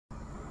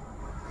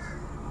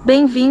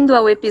Bem-vindo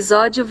ao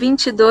episódio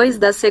 22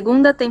 da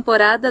segunda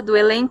temporada do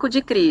elenco de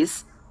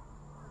Chris.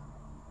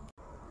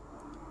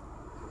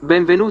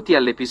 Benvenuti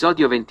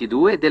all'episodio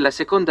 22 della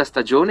seconda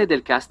stagione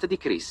del cast di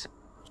Chris.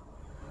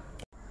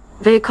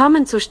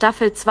 Willkommen zu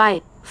Staffel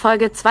 2,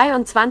 Folge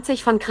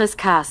 22 von Chris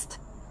Cast.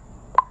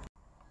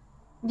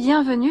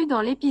 Bienvenue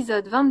dans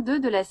l'épisode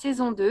 22 de la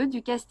saison 2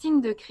 du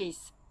casting de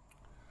Chris.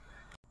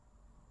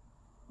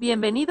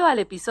 Bienvenido al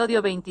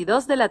episodio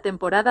 22 de la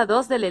temporada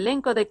 2 del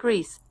elenco de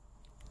Chris.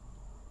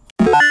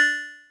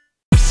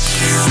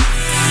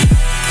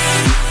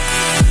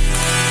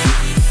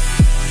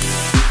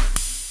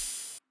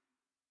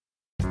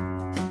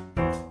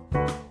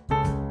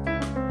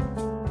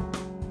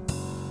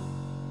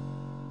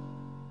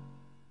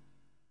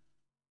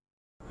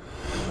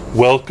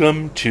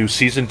 Welcome to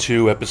Season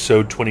 2,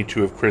 Episode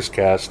 22 of Chris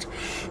Cast.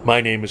 My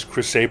name is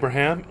Chris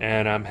Abraham,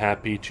 and I'm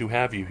happy to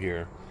have you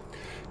here.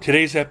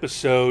 Today's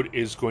episode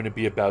is going to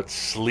be about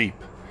sleep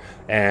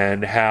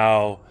and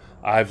how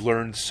I've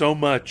learned so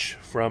much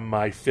from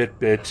my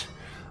Fitbit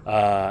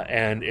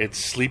and its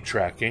sleep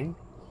tracking.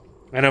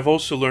 And I've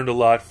also learned a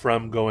lot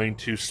from going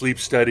to sleep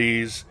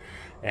studies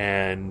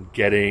and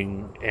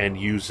getting and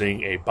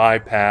using a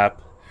BiPap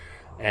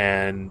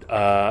and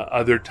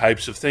other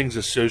types of things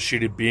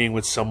associated being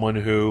with someone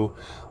who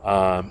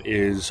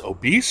is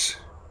obese,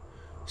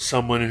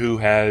 someone who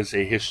has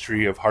a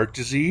history of heart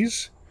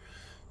disease,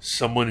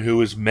 someone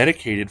who is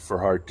medicated for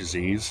heart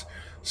disease,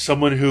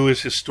 someone who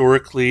is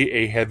historically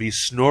a heavy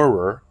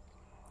snorer,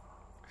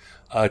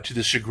 to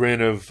the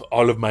chagrin of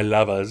all of my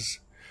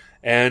lovers,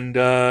 and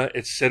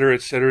et cetera,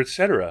 et cetera, et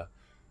cetera.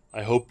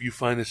 I hope you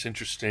find this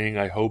interesting.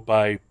 I hope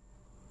I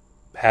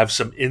have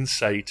some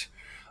insight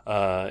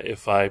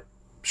if I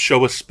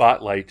show a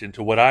spotlight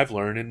into what I've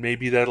learned, and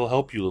maybe that'll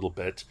help you a little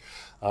bit.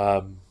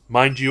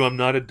 Mind you, I'm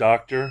not a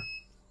doctor.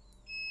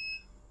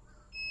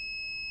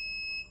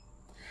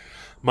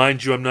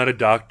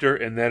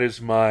 And that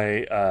is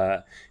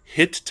my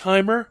hit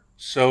timer.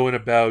 So in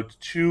about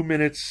 2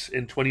 minutes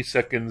and 20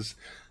 seconds,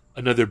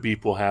 another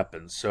beep will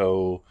happen.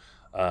 So,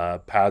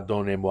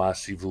 pardonnez-moi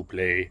s'il vous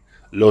plaît.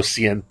 Lo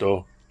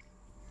siento.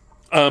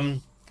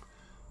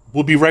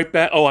 We'll be right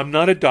back. Oh, I'm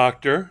not a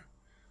doctor.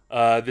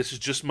 This is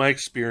just my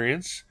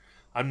experience.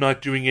 I'm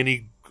not doing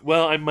any.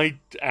 Well, I might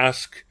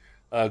ask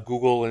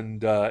Google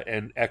and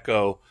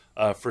Echo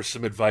for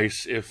some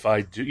advice if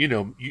I do. You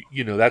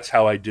know, that's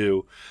how I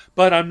do.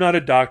 But I'm not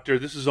a doctor.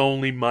 This is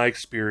only my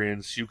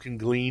experience. You can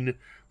glean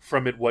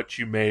from it what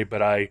you may,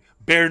 but I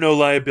bear no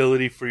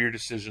liability for your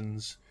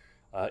decisions.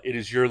 It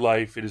is your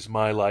life. It is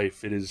my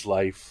life. It is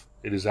life.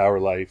 It is our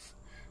life.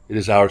 It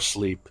is our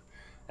sleep.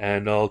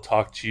 And I'll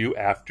talk to you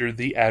after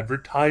the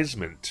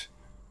advertisement.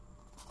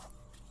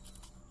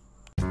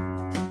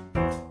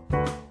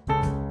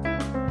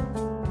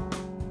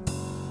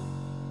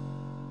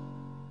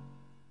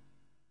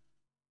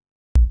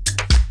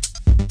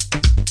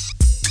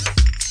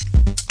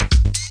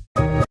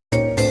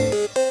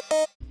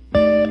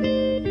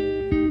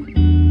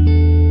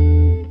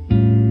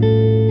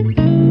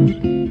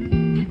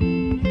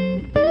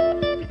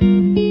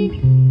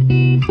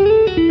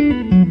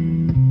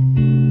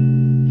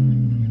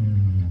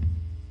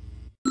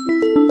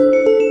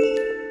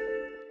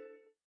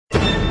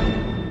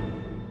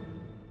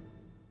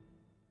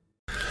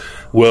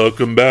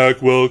 Welcome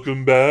back.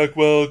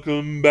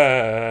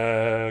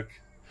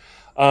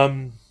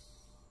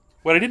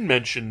 What I didn't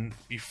mention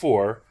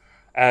before,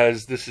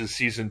 as this is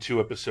Season 2,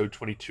 Episode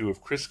 22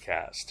 of Chris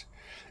Cast,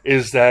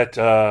 is that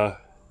I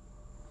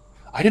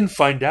didn't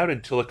find out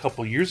until a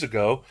couple years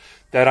ago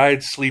that I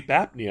had sleep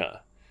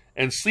apnea.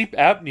 And sleep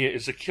apnea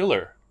is a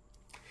killer.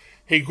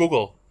 Hey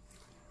Google,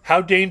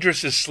 how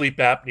dangerous is sleep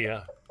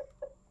apnea?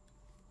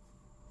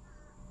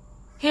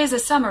 Here's a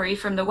summary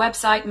from the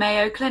website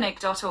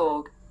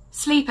mayoclinic.org.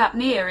 Sleep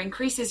apnea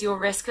increases your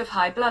risk of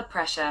high blood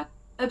pressure.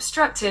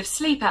 Obstructive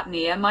sleep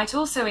apnea might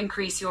also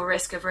increase your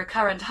risk of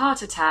recurrent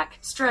heart attack,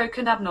 stroke,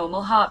 and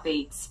abnormal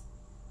heartbeats,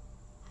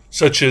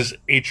 such as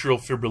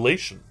atrial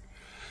fibrillation.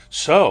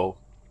 So,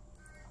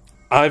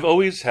 I've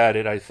always had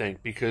it, I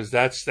think, because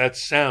that's that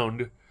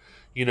sound,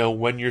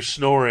 when you're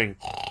snoring.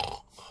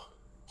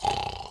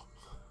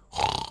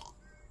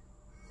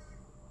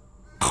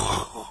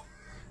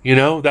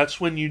 That's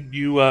when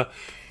you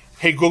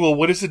hey Google,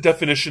 what is the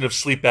definition of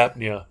sleep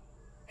apnea?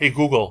 Hey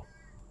Google,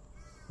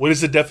 what is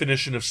the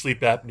definition of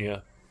sleep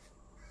apnea?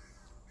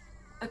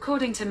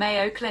 According to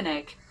Mayo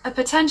Clinic, a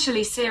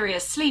potentially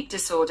serious sleep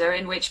disorder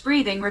in which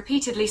breathing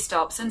repeatedly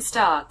stops and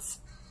starts.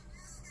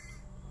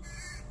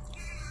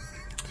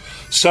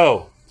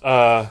 So,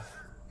 back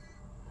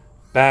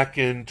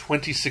in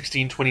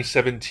 2016,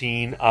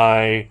 2017,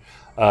 I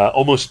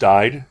almost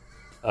died.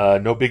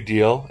 No big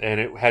deal, and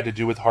it had to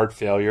do with heart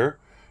failure.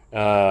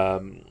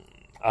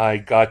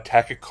 I got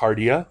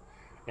tachycardia,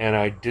 and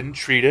I didn't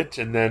treat it,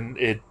 and then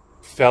it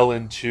fell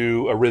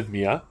into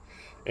arrhythmia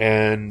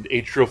and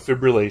atrial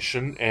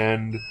fibrillation,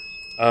 and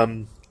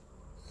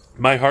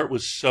my heart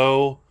was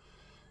so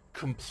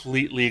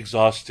completely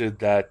exhausted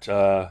that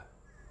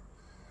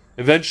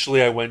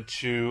eventually I went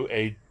to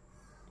a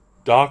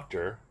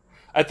doctor.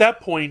 At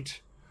that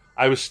point,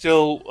 I was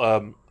still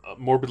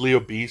morbidly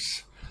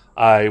obese.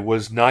 I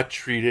was not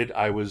treated.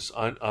 I was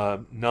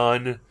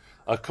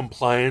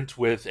non-compliant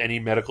with any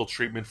medical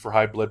treatment for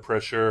high blood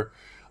pressure,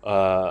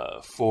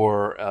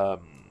 for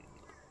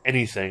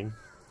anything.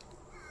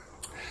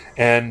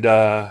 And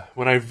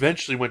when I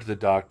eventually went to the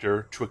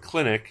doctor, to a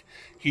clinic,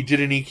 he did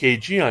an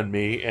EKG on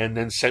me and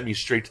then sent me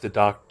straight to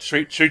the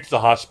straight to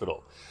the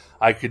hospital.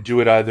 I could do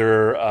it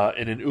either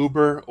in an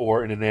Uber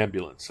or in an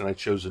ambulance, and I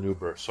chose an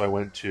Uber. So I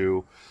went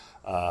to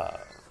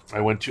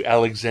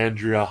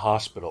Alexandria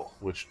Hospital,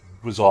 which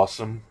was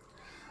awesome.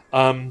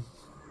 And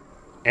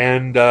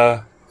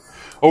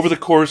over the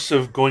course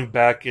of going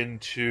back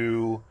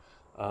into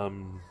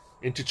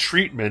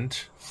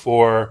treatment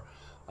for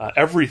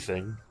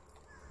everything,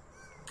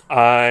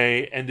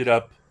 I ended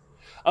up.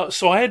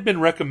 So I had been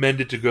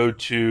recommended to go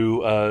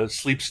to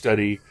sleep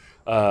study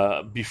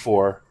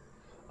before,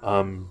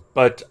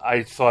 but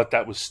I thought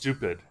that was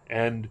stupid.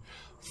 And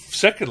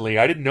secondly,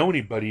 I didn't know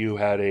anybody who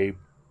had a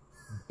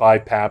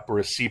BiPap or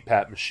a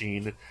CPAP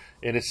machine,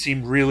 and it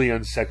seemed really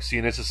unsexy.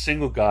 And as a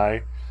single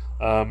guy,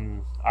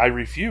 I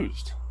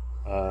refused.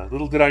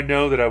 Little did I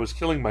know that I was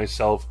killing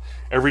myself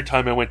every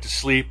time I went to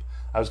sleep.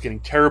 I was getting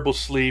terrible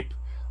sleep.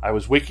 I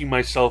was waking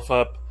myself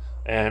up,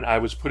 and I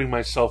was putting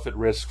myself at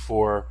risk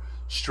for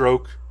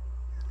stroke,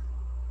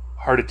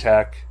 heart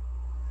attack,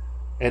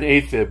 and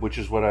AFib, which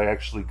is what I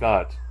actually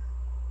got.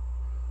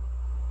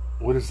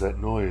 What is that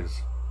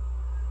noise?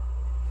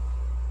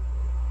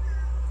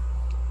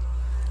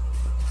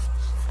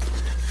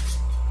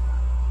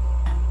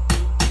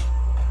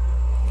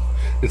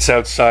 It's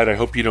outside. I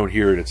hope you don't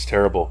hear it. It's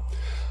terrible.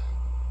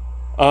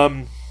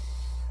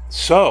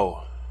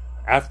 So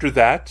after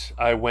that,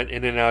 I went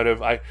in and out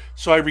of.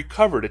 So I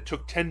recovered. It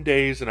took 10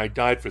 days, and I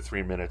died for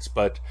 3 minutes.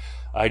 But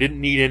I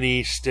didn't need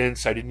any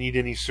stents. I didn't need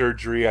any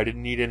surgery. I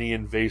didn't need any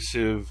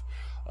invasive.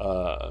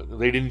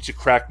 They didn't need to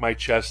crack my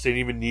chest. They didn't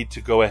even need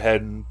to go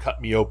ahead and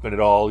cut me open at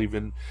all,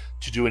 even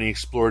to do any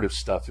explorative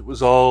stuff. It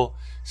was all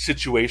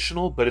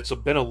situational, but it's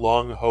been a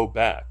long hoe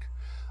back.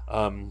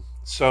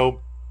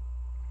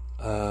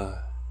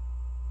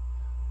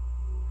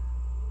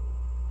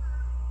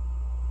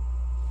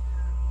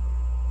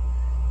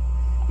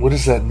 What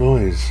is that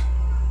noise?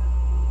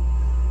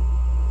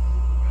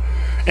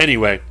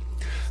 Anyway,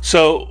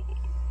 so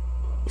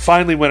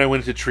finally, when I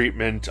went into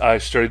treatment, I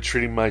started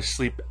treating my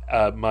sleep,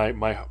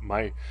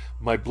 my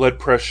blood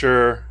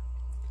pressure.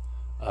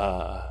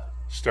 I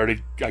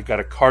got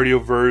a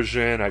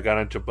cardioversion. I got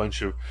onto a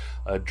bunch of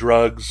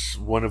drugs,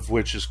 one of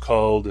which is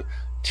called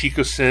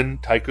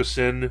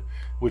Ticocin,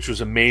 which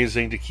was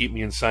amazing to keep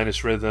me in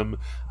sinus rhythm.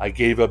 I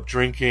gave up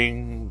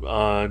drinking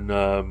on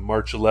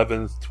March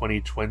 11th,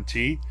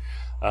 2020.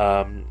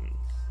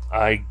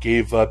 I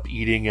gave up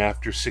eating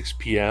after 6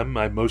 p.m.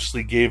 I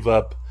mostly gave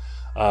up,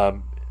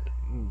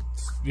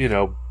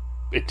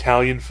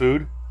 Italian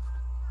food.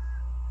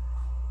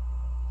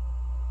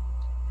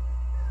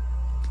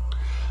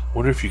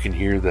 Wonder if you can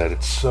hear that.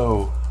 It's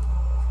so...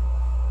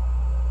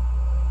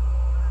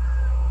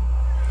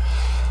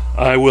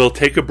 I will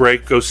take a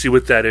break, go see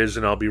what that is,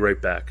 and I'll be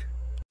right back.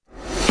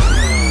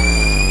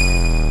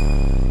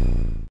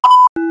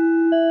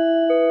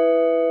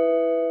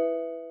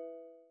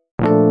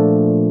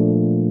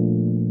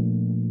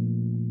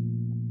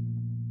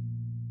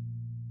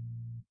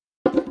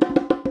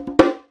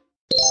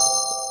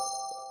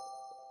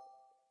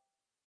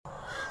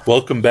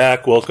 Welcome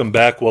back.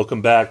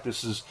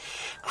 This is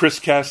Chris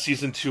Cast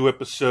Season 2,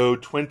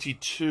 Episode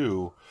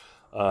 22.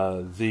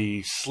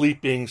 The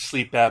sleep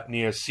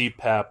apnea,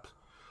 CPAP,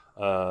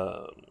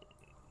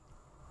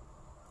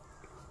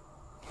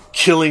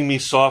 killing me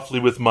softly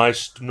with my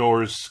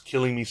snores,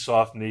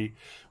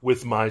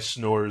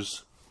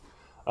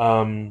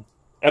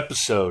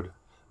 episode.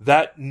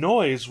 That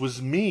noise was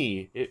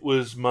me. It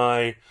was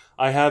I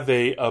have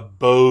a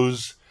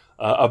Bose,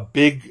 a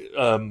big,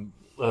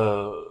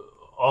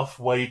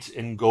 off-white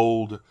and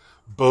gold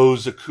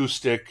Bose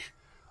acoustic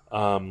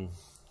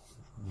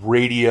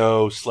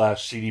radio /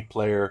 CD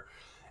player,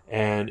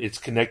 and it's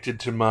connected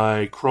to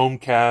my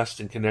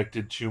Chromecast and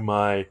connected to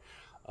my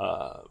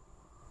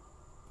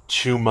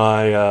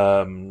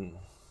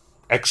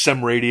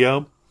XM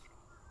radio,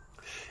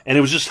 and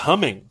it was just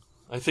humming.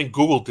 I think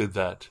Google did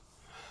that,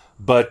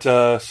 but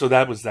so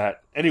that was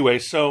that. Anyway,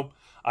 so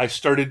I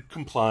started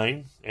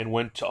complying and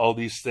went to all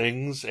these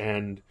things,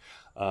 and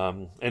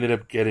ended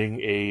up getting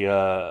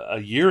a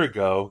year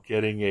ago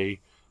a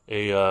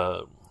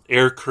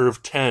AirCurve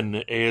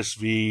 10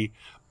 ASV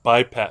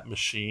BiPap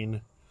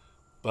machine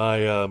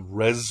by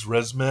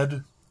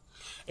ResMed,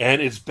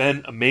 and it's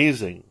been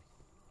amazing.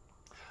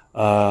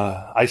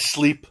 I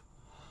sleep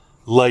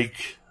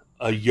like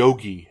a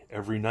yogi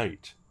every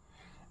night,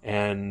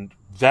 and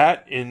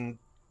that in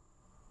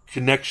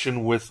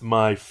connection with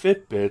my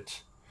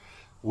Fitbit,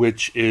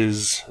 which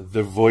is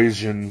the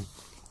Voisin.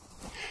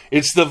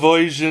 It's the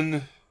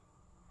Voisin.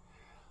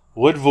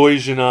 What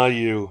Voisin are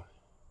you?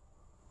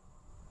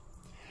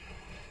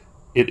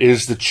 It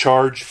is the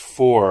Charge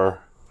 4.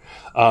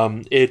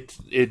 It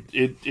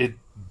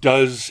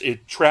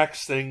it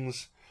tracks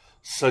things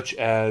such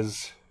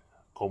as,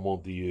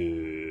 comment dire,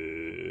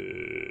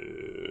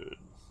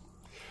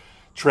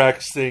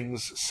 tracks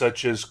things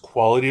such as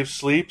quality of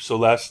sleep. So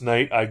last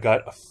night I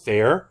got a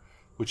fair,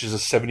 which is a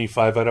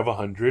 75 out of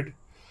 100.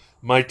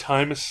 My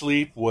time of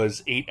sleep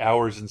was 8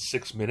 hours and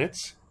 6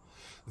 minutes,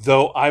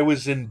 though I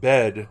was in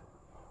bed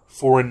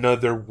for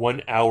another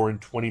 1 hour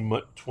and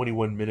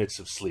 21 minutes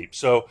of sleep.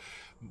 So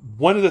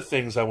one of the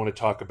things I want to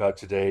talk about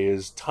today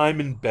is time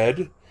in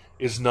bed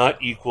is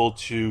not equal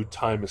to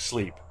time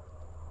asleep.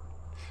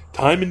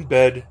 Time in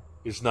bed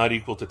is not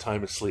equal to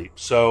time asleep.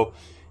 So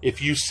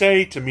if you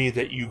say to me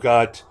that you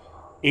got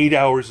 8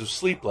 hours of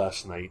sleep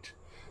last night,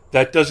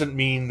 that doesn't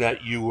mean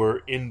that you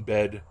were in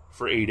bed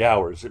for 8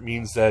 hours. It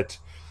means that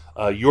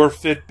your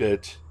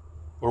Fitbit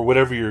or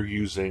whatever you're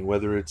using,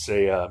 whether it's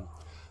a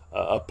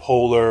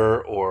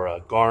Polar or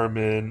a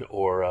Garmin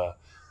or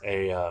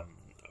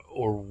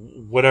or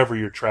whatever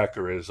your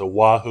tracker is, a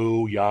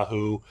Wahoo,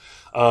 Yahoo,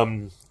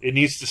 it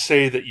needs to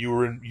say that you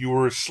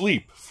were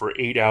asleep for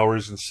 8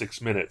 hours and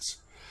 6 minutes.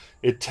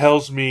 It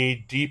tells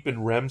me deep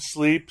in REM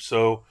sleep,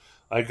 so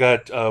I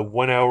got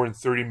 1 hour and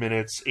 30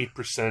 minutes,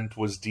 8%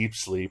 was deep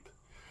sleep,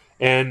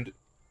 and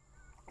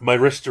my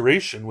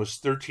restoration was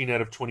 13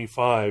 out of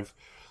 25.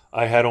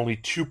 I had only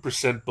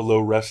 2% below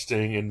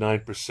resting and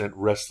 9%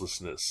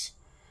 restlessness,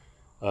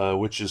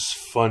 which is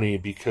funny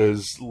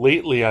because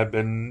lately I've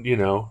been,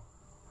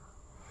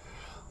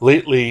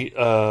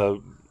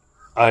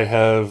 I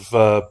have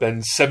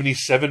been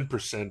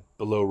 77%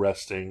 below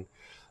resting,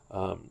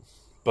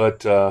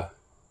 but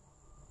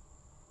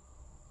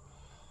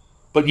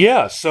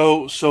yeah,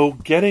 so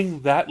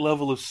getting that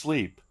level of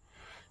sleep,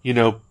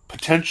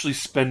 potentially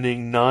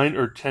spending 9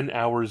 or 10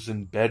 hours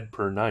in bed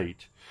per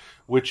night,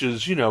 which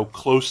is,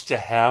 close to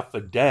half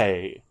a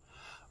day,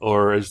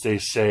 or as they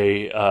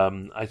say,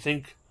 I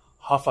think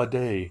half a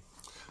day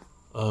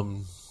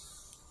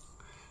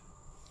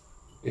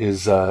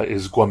is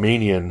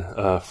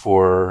Guamanian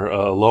for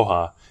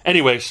aloha.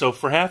 Anyway, so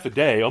for half a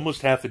day,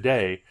 almost half a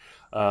day,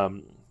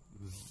 I'm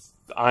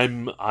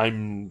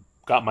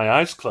got my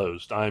eyes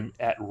closed. I'm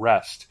at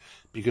rest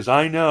because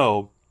I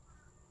know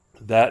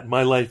that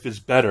my life is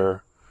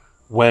better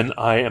when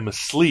I am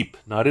asleep,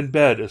 not in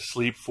bed,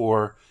 asleep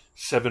for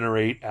 7 or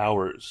 8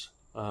 hours.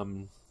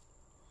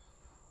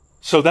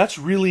 So that's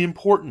really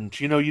important.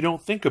 You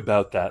don't think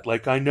about that.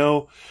 Like, I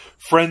know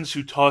friends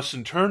who toss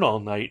and turn all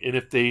night, and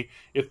if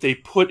they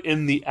put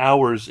in the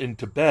hours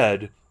into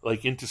bed,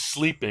 like into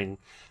sleeping,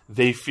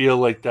 they feel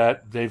like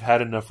that they've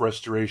had enough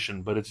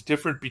restoration. But it's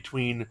different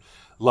between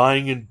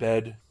lying in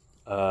bed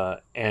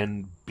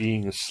and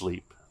being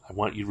asleep. I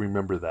want you to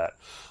remember that.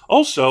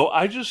 Also,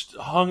 I just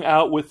hung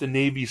out with the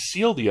Navy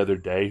SEAL the other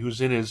day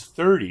who's in his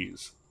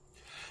 30s,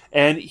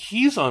 and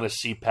he's on a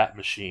CPAP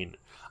machine.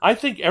 I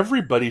think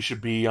everybody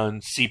should be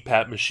on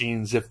CPAP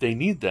machines if they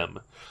need them.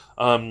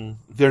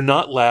 They're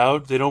not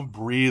loud. They don't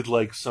breathe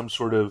like some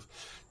sort of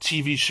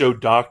TV show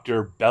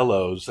doctor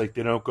bellows. Like,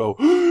 they don't go...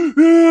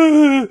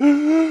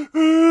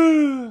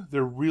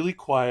 They're really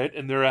quiet,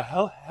 and they're a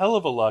hell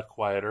of a lot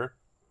quieter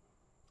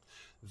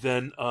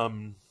than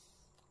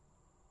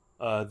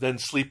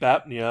sleep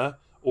apnea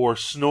or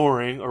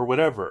snoring or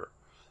whatever.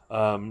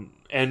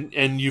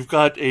 And you've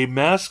got a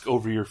mask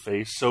over your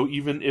face, so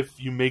even if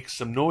you make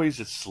some noise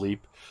at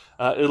sleep,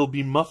 it'll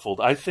be muffled.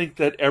 I think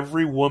that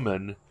every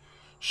woman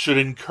should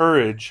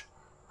encourage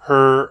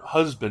her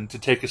husband to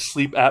take a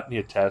sleep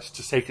apnea test,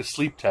 to take a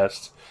sleep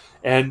test,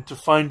 and to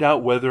find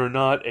out whether or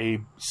not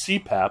a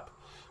CPAP,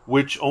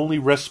 which only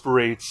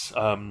respirates,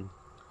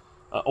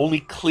 only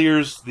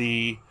clears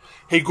the...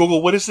 Hey,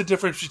 Google, what is the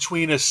difference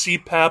between a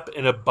CPAP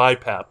and a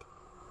BiPap?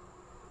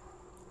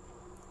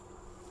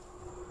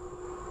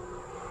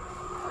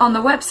 On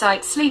the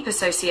website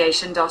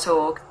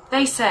sleepassociation.org,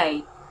 they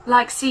say,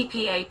 like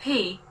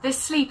CPAP, this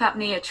sleep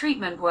apnea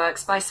treatment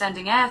works by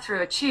sending air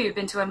through a tube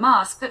into a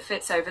mask that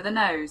fits over the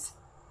nose.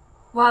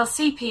 While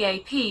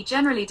CPAP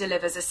generally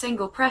delivers a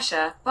single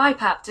pressure,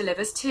 BiPap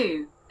delivers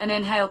two, an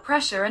inhale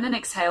pressure and an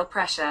exhale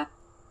pressure.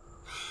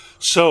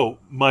 So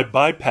my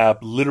BiPap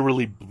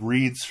literally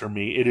breathes for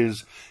me. It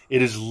is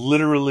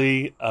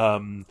literally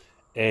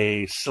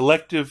a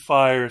selective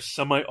fire,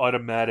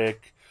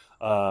 semi-automatic.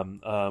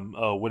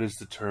 What is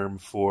the term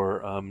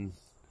for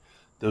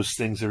those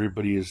things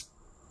everybody is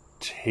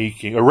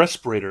taking? A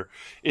respirator.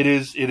 It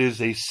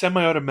is a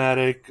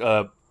semi-automatic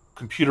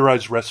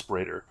computerized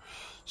respirator.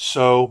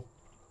 So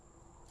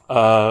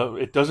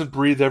it doesn't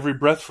breathe every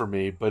breath for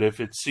me, but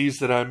if it sees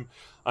that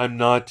I'm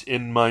not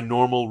in my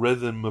normal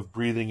rhythm of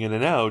breathing in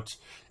and out,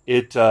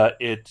 it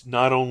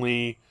not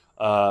only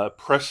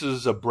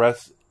presses a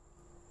breath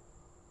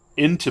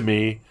into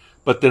me,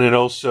 but then it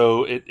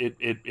also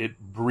it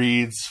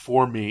breathes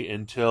for me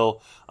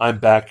until I'm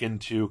back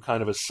into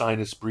kind of a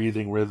sinus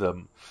breathing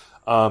rhythm,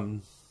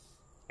 and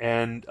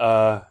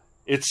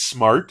it's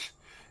smart.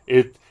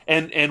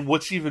 And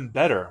what's even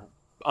better,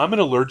 I'm an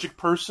allergic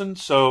person,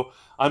 so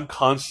I'm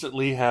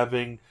constantly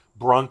having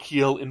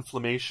bronchial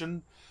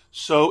inflammation.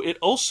 So it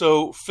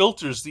also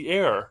filters the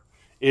air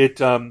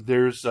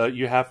There's a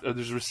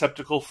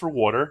receptacle for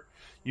water.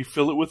 You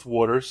fill it with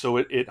water, so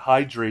it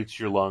hydrates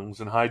your lungs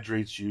and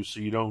hydrates you, so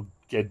you don't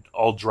get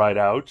all dried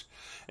out.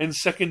 And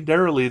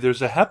secondarily,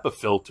 there's a HEPA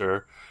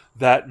filter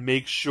that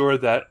makes sure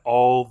that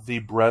all the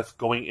breath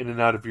going in and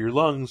out of your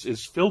lungs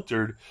is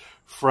filtered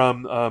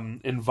from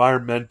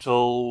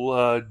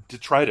environmental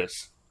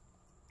detritus.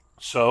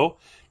 So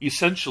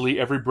essentially,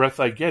 every breath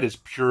I get is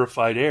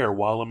purified air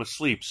while I'm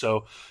asleep.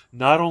 So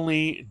not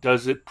only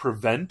does it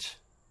prevent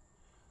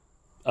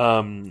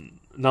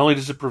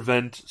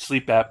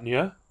sleep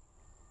apnea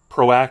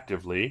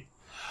proactively,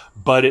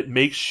 but it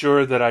makes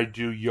sure that I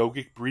do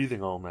yogic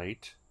breathing all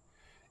night.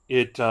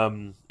 It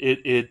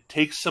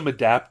takes some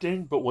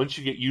adapting, but once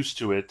you get used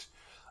to it,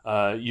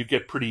 you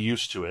get pretty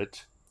used to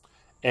it,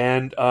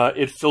 and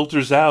it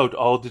filters out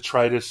all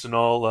detritus and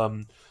all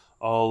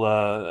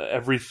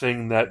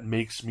everything that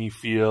makes me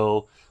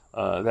feel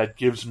that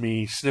gives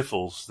me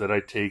sniffles that I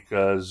take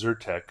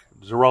Zyrtec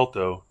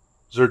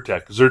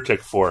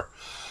for,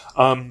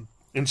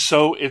 and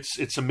so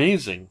it's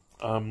amazing,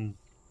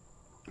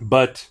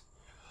 but.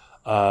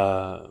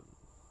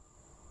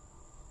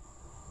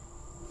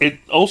 It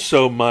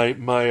also my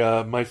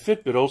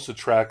Fitbit also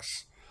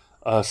tracks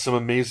some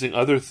amazing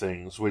other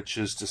things, which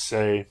is to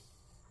say,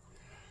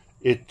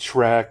 it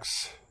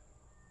tracks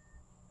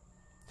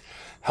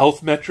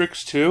health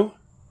metrics too.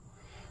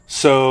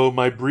 So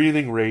my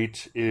breathing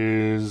rate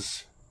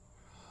is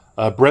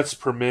breaths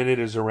per minute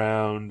is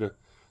around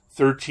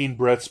 13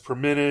 breaths per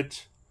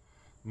minute.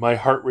 My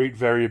heart rate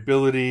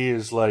variability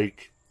is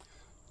like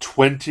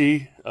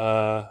 7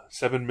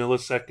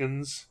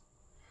 milliseconds.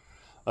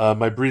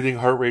 My breathing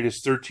heart rate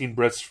is 13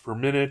 breaths per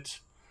minute.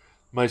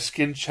 My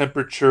skin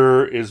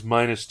temperature is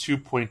minus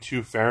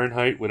 2.2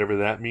 Fahrenheit, whatever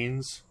that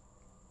means.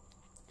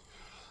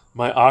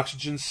 My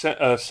oxygen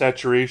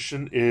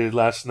saturation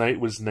last night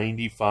was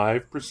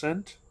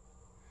 95%.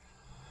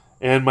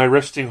 And my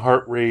resting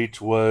heart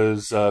rate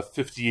was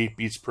 58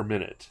 beats per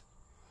minute.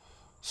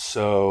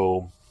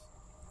 So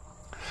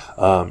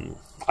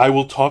I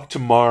will talk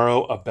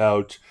tomorrow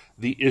about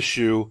the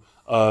issue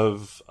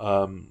of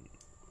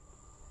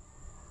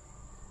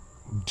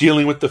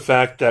dealing with the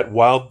fact that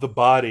while the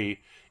body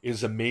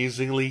is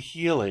amazingly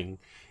healing,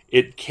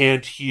 it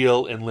can't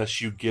heal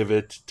unless you give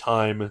it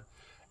time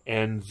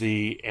and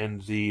the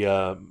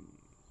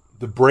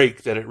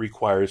break that it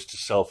requires to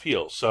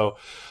self-heal. So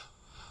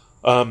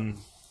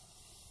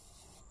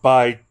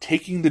by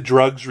taking the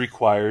drugs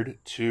required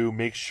to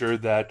make sure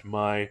that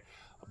my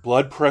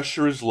blood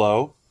pressure is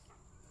low,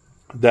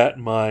 that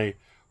my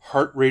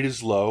heart rate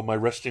is low, my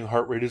resting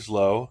heart rate is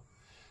low,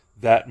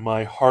 that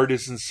my heart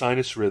is in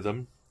sinus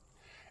rhythm,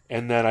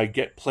 and that I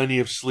get plenty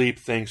of sleep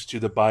thanks to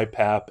the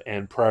BiPap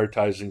and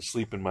prioritizing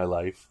sleep in my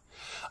life.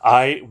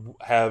 I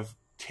have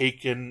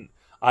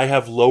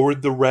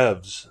lowered the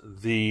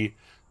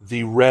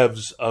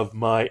revs of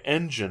my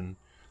engine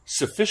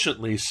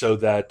sufficiently so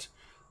that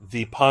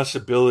the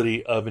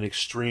possibility of an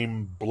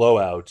extreme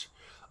blowout,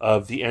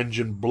 of the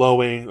engine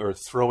blowing or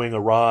throwing a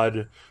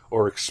rod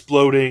or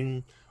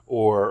exploding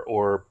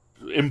or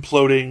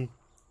imploding,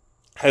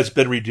 has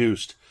been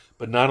reduced.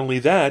 But not only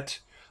that,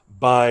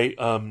 by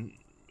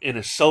in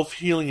a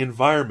self-healing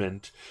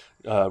environment,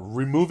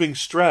 removing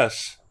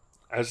stress,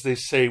 as they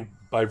say,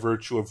 by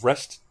virtue of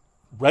rest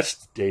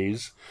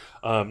days,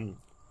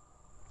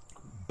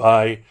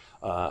 by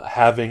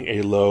having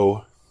a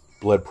low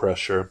blood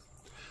pressure,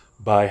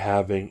 by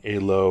having a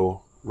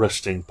low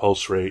resting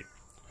pulse rate,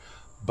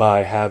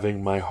 by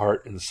having my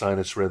heart in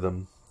sinus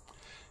rhythm,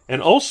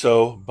 and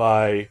also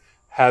by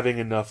having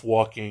enough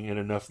walking and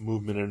enough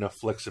movement and enough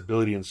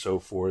flexibility and so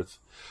forth,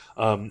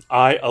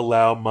 I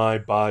allow my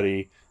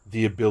body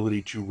the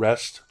ability to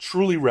rest,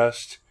 truly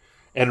rest,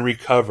 and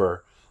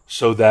recover,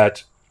 so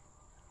that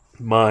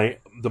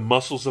the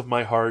muscles of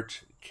my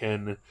heart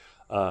can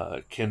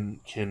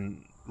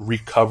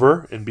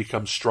recover and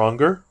become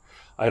stronger.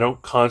 I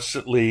don't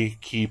constantly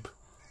keep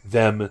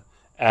them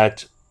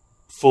at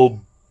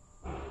full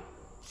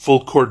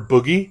court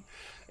boogie,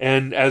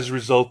 and as a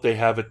result, they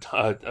have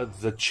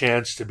the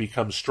chance to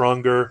become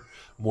stronger,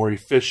 more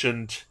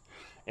efficient,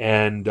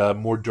 and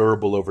more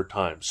durable over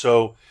time.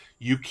 So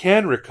you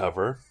can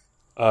recover,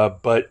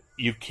 but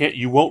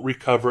you won't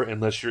recover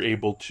unless you're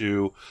able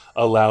to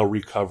allow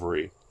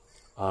recovery.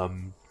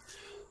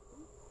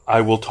 I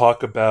will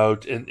talk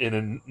about in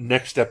a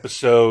next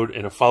episode,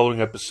 in a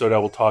following episode, I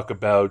will talk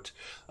about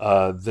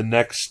the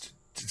next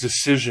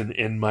decision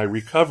in my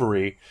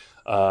recovery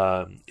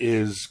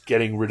is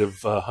getting rid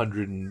of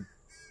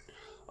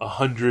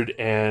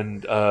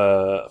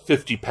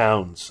 150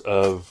 pounds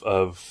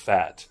of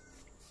fat.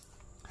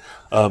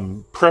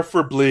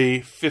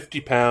 Preferably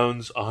 50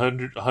 pounds,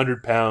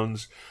 100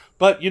 pounds,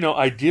 but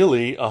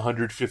ideally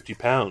 150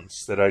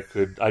 pounds that I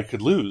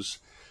could lose,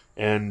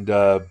 and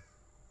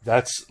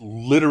that's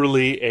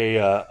literally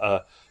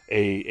a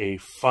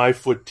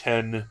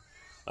 5'10".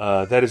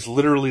 That is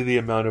literally the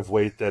amount of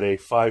weight that a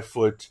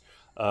 5'8",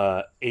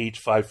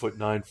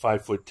 5'9",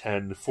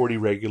 5'10", 40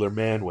 regular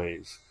man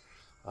weighs.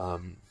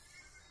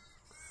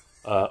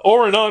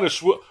 or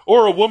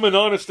a woman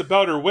honest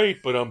about her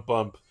weight, but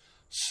bump.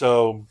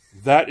 So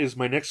that is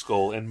my next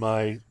goal, and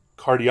my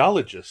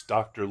cardiologist,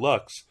 Dr.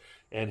 Lux,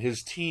 and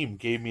his team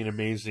gave me an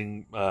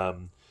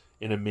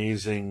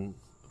amazing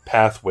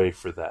pathway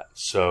for that.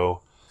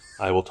 So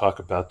I will talk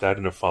about that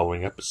in a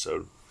following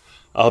episode.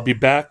 I'll be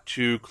back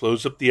to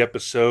close up the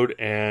episode,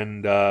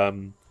 and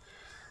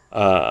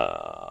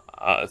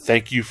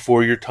thank you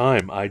for your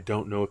time. I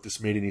don't know if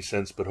this made any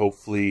sense, but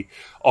hopefully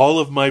all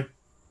of my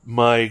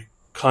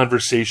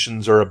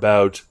conversations are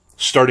about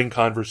starting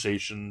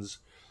conversations,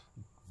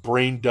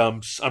 brain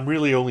dumps. I'm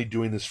really only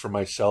doing this for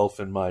myself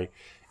and my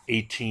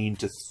 18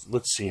 to,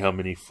 let's see how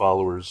many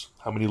followers,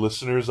 how many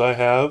listeners I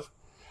have.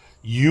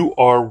 You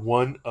are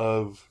one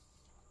of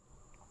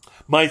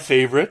my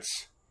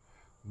favorites,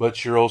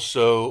 but you're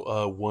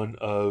also one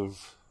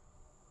of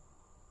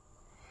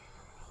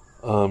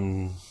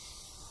an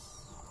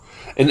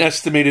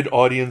estimated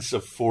audience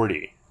of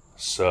 40.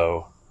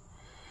 So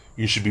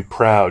you should be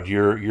proud.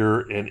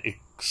 You're an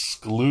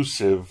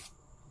exclusive.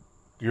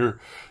 You're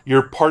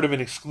part of an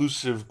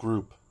exclusive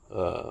group,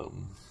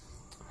 and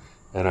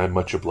I'm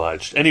much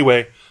obliged.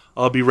 Anyway,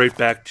 I'll be right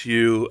back to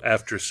you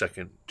after a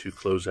second to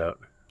close out.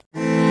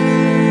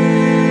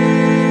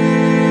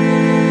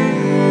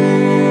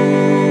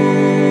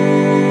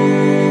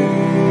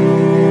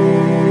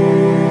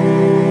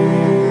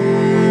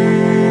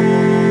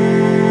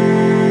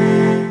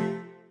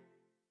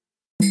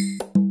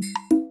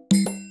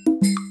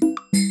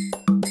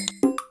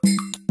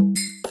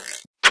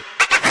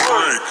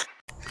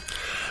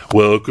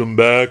 Welcome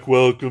back.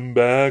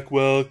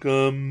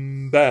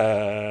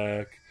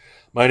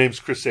 My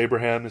name's Chris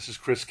Abraham. This is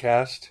Chris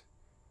Cast,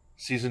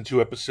 Season 2,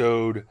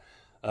 Episode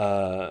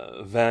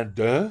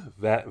 22.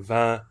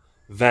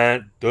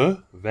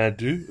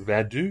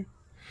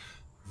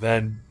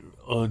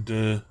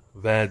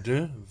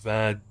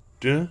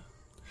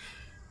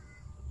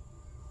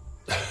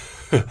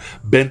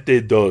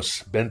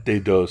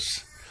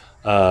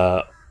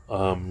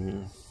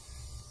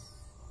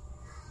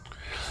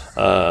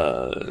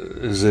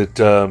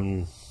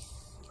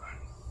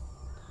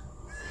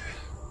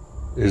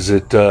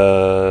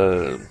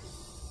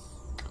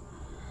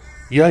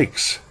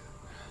 Yikes.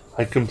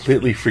 I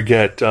completely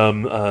forget.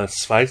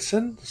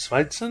 Schweitzen?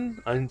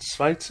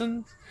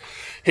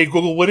 Hey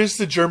Google, what is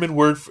the German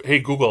word for, hey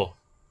Google,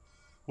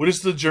 what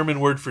is the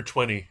German word for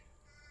 20?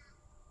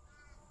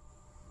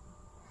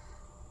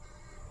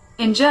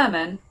 In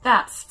German,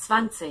 that's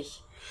 20.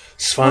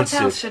 20. What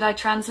else should I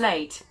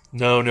translate?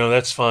 No,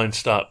 that's fine.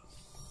 Stop.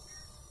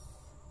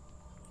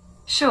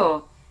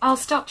 Sure, I'll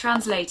stop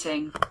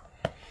translating.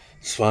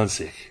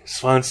 20.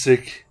 22.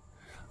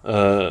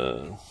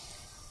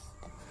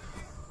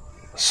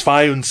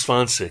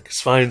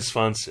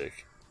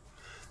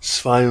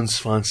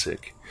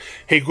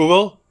 Hey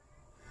Google,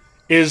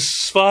 is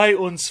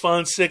 22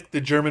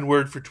 the German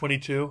word for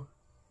 22?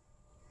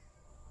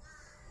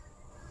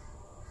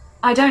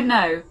 I don't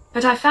know,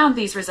 but I found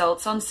these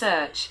results on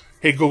search.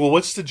 Hey Google,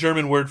 what's the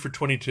German word for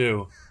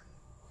 22?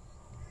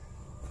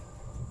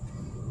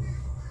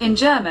 In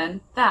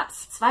German,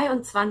 that's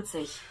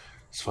 22.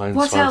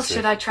 What else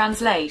should I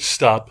translate?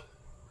 Stop.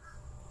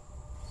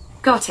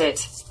 Got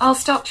it. I'll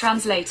stop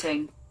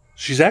translating.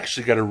 She's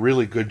actually got a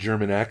really good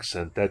German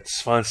accent. That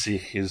 20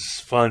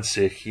 is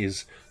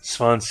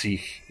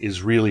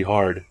really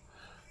hard.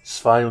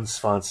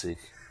 22.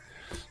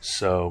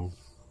 So,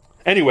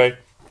 anyway,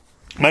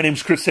 my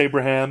name's Chris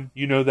Abraham.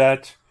 You know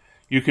that.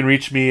 You can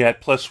reach me at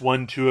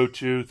 +1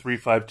 202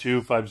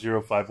 352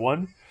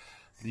 5051.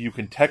 You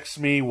can text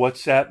me,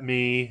 WhatsApp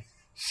me,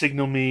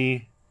 Signal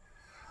me,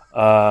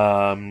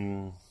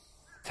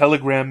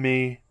 Telegram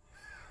me.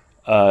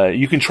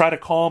 You can try to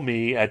call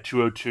me at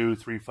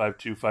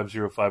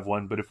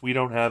 202-352-5051, but if we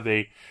don't have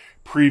a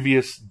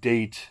previous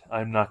date,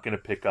 I'm not going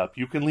to pick up.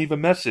 You can leave a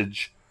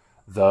message,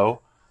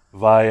 though,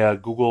 via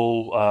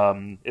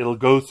Google. It'll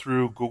go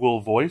through Google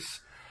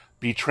Voice,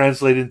 be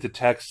translated into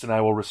text, and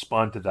I will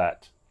respond to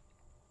that.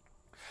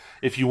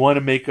 If you want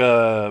to make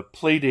a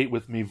play date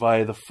with me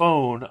via the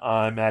phone,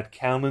 I'm at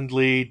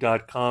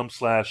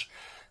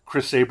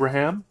calendly.com/Chris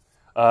Abraham.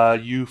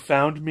 You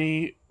found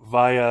me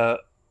via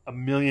a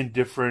million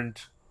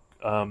different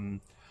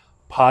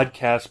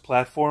podcast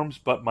platforms,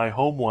 but my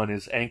home one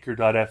is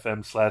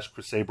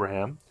anchor.fm/Chris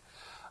Abraham.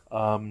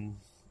 I'm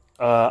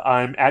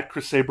at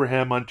Chris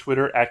Abraham on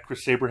Twitter, at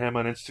Chris Abraham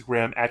on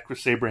Instagram, at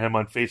Chris Abraham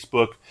on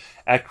Facebook,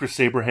 at Chris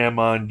Abraham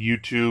on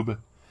YouTube,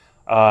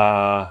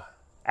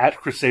 at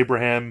Chris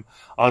Abraham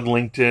on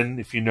LinkedIn.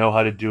 If you know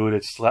how to do it,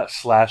 it's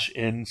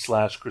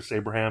 /in/Chris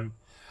Abraham.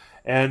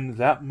 And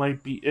that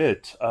might be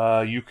it.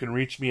 You can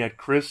reach me at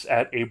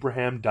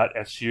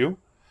chris@abraham.su.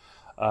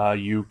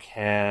 You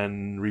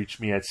can reach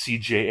me at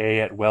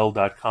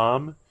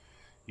cja@well.com.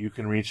 You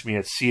can reach me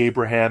at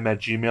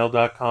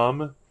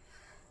cabraham@gmail.com.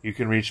 You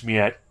can reach me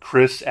at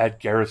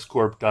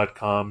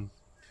chris@garriscorp.com.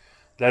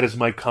 That is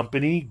my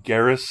company,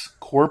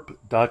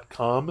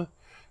 garriscorp.com,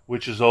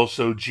 which is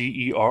also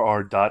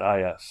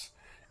GERR.is.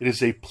 It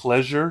is a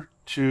pleasure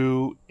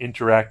to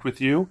interact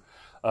with you.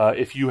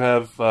 If you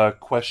have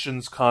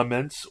questions,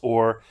 comments,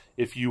 or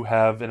if you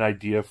have an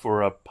idea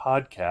for a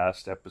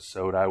podcast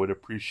episode, I would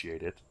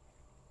appreciate it.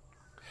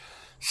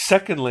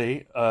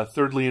 Secondly,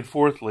 thirdly, and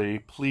fourthly,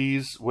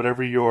 please,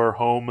 whatever your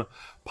home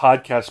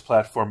podcast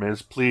platform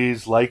is,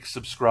 please like,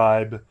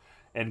 subscribe,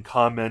 and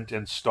comment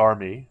and star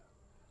me.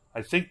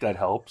 I think that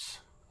helps.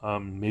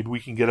 Maybe we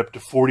can get up to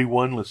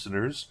 41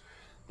 listeners.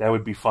 That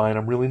would be fine.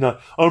 I'm really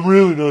not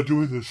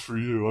doing this for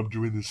you. I'm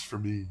doing this for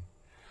me.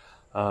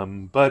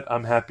 But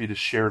I'm happy to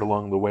share it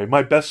along the way.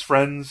 My best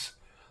friends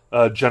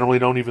generally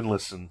don't even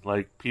listen.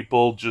 Like,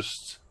 people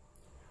just,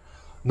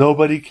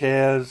 nobody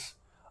cares.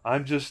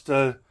 I'm just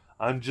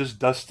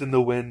dust in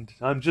the wind.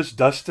 I'm just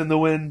dust in the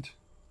wind.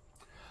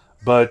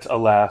 But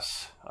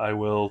alas, I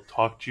will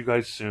talk to you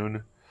guys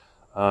soon.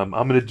 I'm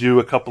going to do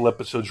a couple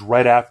episodes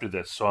right after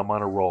this, so I'm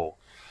on a roll.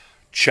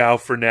 Ciao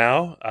for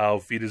now.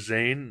 Auf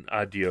Wiedersehen.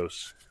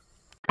 Adios.